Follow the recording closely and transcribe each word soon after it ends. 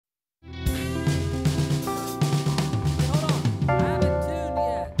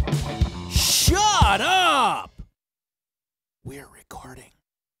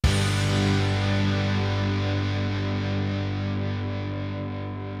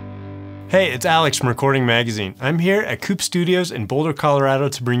Hey, it's Alex from Recording Magazine. I'm here at Coop Studios in Boulder, Colorado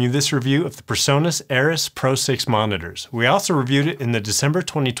to bring you this review of the PreSonus Eris Pro 6 monitors. We also reviewed it in the December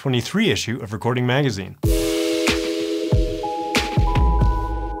 2023 issue of Recording Magazine.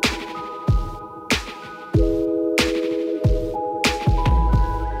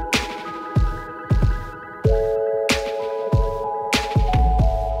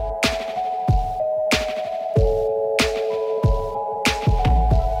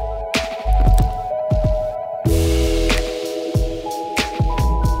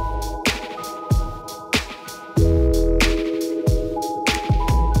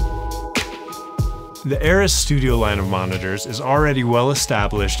 The Eris Studio line of monitors is already well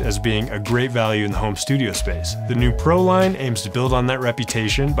established as being a great value in the home studio space. The new Pro line aims to build on that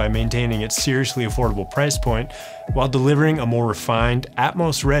reputation by maintaining its seriously affordable price point while delivering a more refined,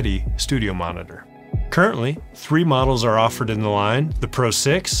 Atmos-ready studio monitor. Currently, 3 models are offered in the line: the Pro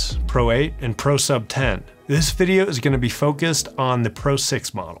 6, Pro 8, and Pro Sub 10. This video is going to be focused on the Pro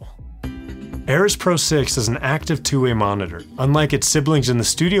 6 model. Eris Pro 6 is an active two-way monitor. Unlike its siblings in the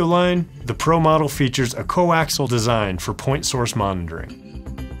Studio line, the Pro model features a coaxial design for point source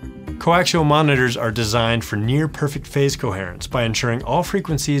monitoring. Coaxial monitors are designed for near-perfect phase coherence by ensuring all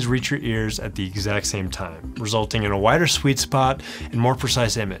frequencies reach your ears at the exact same time, resulting in a wider sweet spot and more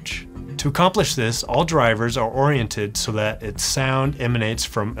precise image. To accomplish this, all drivers are oriented so that its sound emanates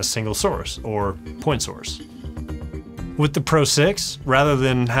from a single source, or point source. With the Pro 6, rather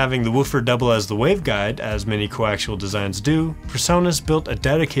than having the woofer double as the waveguide, as many coaxial designs do, PreSonus built a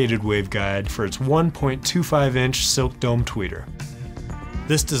dedicated waveguide for its 1.25-inch silk dome tweeter.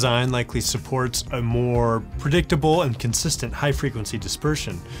 This design likely supports a more predictable and consistent high-frequency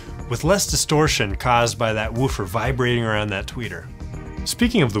dispersion, with less distortion caused by that woofer vibrating around that tweeter.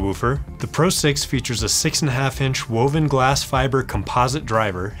 Speaking of the woofer, the Pro 6 features a 6.5-inch woven glass fiber composite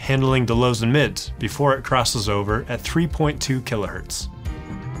driver handling the lows and mids before it crosses over at 3.2 kHz.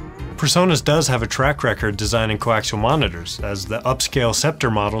 PreSonus does have a track record designing coaxial monitors, as the upscale Scepter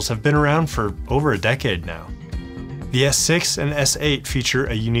models have been around for over a decade now. The S6 and S8 feature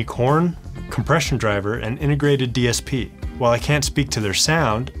a unique horn, compression driver, and integrated DSP. While I can't speak to their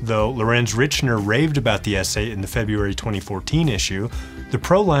sound, though Lorenz Richner raved about the S8 in the February 2014 issue, the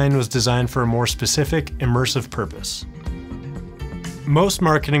Pro line was designed for a more specific, immersive purpose. Most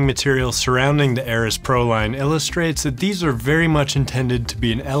marketing material surrounding the Eris Pro line illustrates that these are very much intended to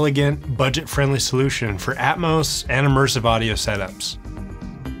be an elegant, budget-friendly solution for Atmos and immersive audio setups.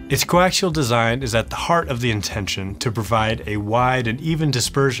 Its coaxial design is at the heart of the intention to provide a wide and even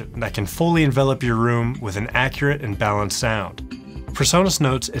dispersion that can fully envelop your room with an accurate and balanced sound. PreSonus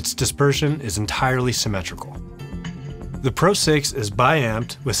notes its dispersion is entirely symmetrical. The Pro 6 is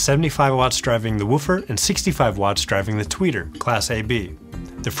bi-amped with 75 watts driving the woofer and 65 watts driving the tweeter, Class AB.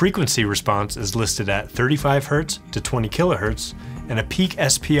 The frequency response is listed at 35 Hz to 20 kHz and a peak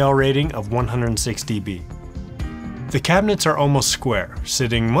SPL rating of 106 dB. The cabinets are almost square,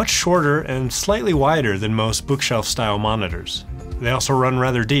 sitting much shorter and slightly wider than most bookshelf-style monitors. They also run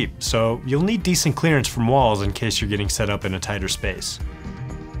rather deep, so you'll need decent clearance from walls in case you're getting set up in a tighter space.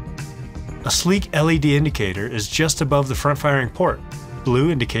 A sleek LED indicator is just above the front-firing port.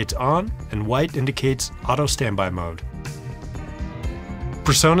 Blue indicates on, and white indicates auto standby mode.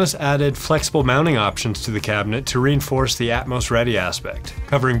 PreSonus added flexible mounting options to the cabinet to reinforce the Atmos-ready aspect,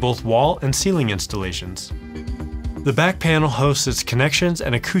 covering both wall and ceiling installations. The back panel hosts its connections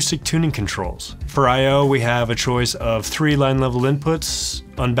and acoustic tuning controls. For I/O, we have a choice of 3 line-level inputs: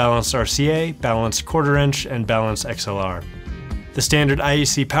 unbalanced RCA, balanced quarter-inch, and balanced XLR. The standard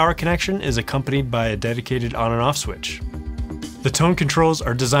IEC power connection is accompanied by a dedicated on and off switch. The tone controls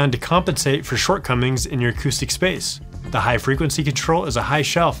are designed to compensate for shortcomings in your acoustic space. The high-frequency control is a high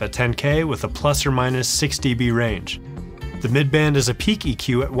shelf at 10K with a plus or minus 6 dB range. The mid-band is a peak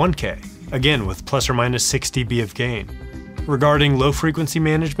EQ at 1K. Again with plus or minus 6 dB of gain. Regarding low frequency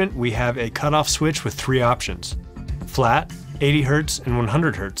management, we have a cutoff switch with 3 options: flat, 80 Hz, and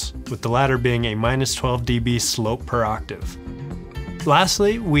 100 Hz, with the latter being a minus 12 dB slope per octave.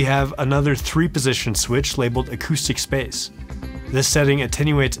 Lastly, we have another 3-position switch labeled acoustic space. This setting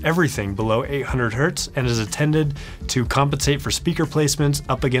attenuates everything below 800 Hz and is intended to compensate for speaker placements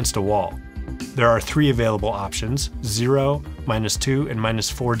up against a wall. There are 3 available options: 0, -2, and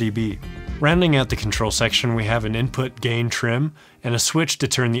 -4 dB. Rounding out the control section, we have an input gain trim and a switch to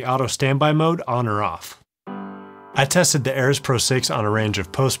turn the auto standby mode on or off. I tested the Eris Pro 6 on a range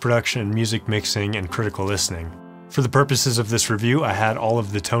of post-production, music mixing, and critical listening. For the purposes of this review, I had all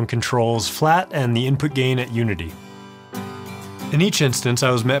of the tone controls flat and the input gain at unity. In each instance, I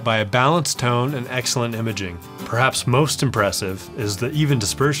was met by a balanced tone and excellent imaging. perhaps most impressive is the even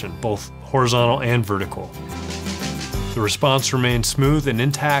dispersion, both horizontal and vertical. The response remained smooth and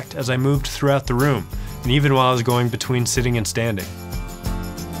intact as I moved throughout the room, and even while I was going between sitting and standing.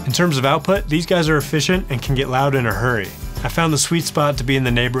 In terms of output, these guys are efficient and can get loud in a hurry. I found the sweet spot to be in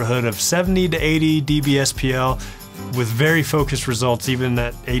the neighborhood of 70 to 80 dB SPL, with very focused results even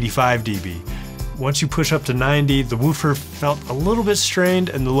at 85 dB. Once you push up to 90, the woofer felt a little bit strained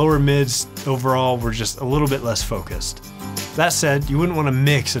and the lower mids overall were just a little bit less focused. That said, you wouldn't want to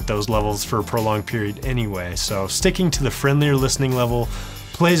mix at those levels for a prolonged period anyway, so sticking to the friendlier listening level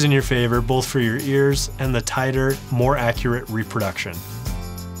plays in your favor both for your ears and the tighter, more accurate reproduction.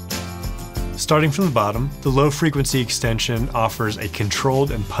 Starting from the bottom, the low frequency extension offers a controlled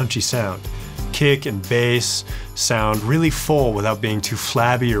and punchy sound. Kick and bass sound really full without being too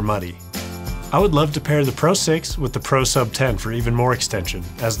flabby or muddy. I would love to pair the Pro 6 with the Pro Sub 10 for even more extension,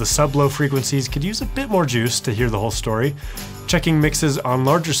 as the sub-low frequencies could use a bit more juice to hear the whole story. Checking mixes on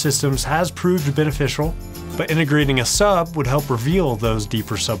larger systems has proved beneficial, but integrating a sub would help reveal those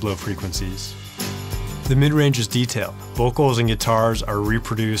deeper sub-low frequencies. The mid-range is detailed. Vocals and guitars are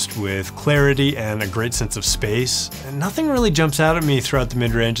reproduced with clarity and a great sense of space, and nothing really jumps out at me throughout the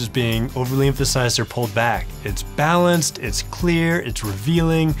mid-range as being overly emphasized or pulled back. It's balanced, it's clear, it's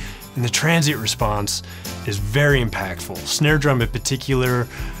revealing, and the transient response is very impactful. Snare drum in particular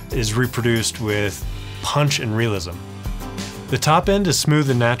is reproduced with punch and realism. The top end is smooth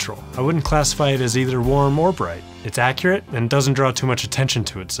and natural. I wouldn't classify it as either warm or bright. It's accurate and doesn't draw too much attention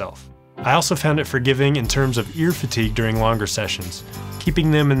to itself. I also found it forgiving in terms of ear fatigue during longer sessions.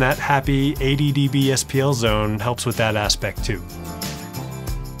 Keeping them in that happy 80 dB SPL zone helps with that aspect too.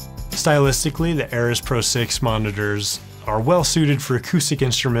 Stylistically, the Eris Pro 6 monitors are well suited for acoustic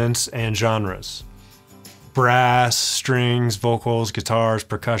instruments and genres. Brass, strings, vocals, guitars,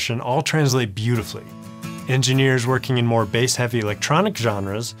 percussion all translate beautifully. Engineers working in more bass-heavy electronic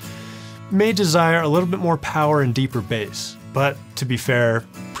genres may desire a little bit more power and deeper bass, but to be fair,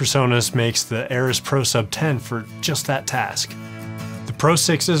 PreSonus makes the Eris Pro Sub 10 for just that task. The Pro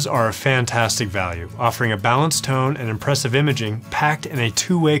 6s are a fantastic value, offering a balanced tone and impressive imaging packed in a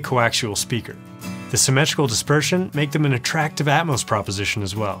two-way coaxial speaker. The symmetrical dispersion make them an attractive Atmos proposition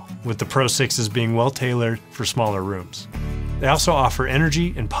as well, with the Pro 6s being well tailored for smaller rooms. They also offer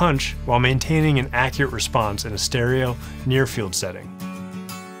energy and punch while maintaining an accurate response in a stereo near-field setting.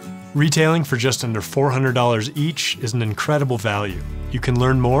 Retailing for just under $400 each is an incredible value. You can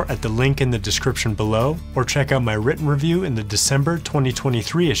learn more at the link in the description below, or check out my written review in the December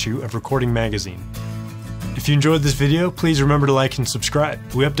 2023 issue of Recording Magazine. If you enjoyed this video, please remember to like and subscribe.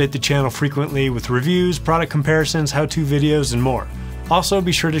 We update the channel frequently with reviews, product comparisons, how-to videos, and more. Also,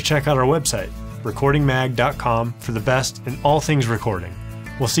 be sure to check out our website, recordingmag.com, for the best in all things recording.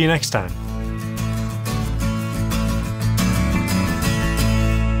 We'll see you next time.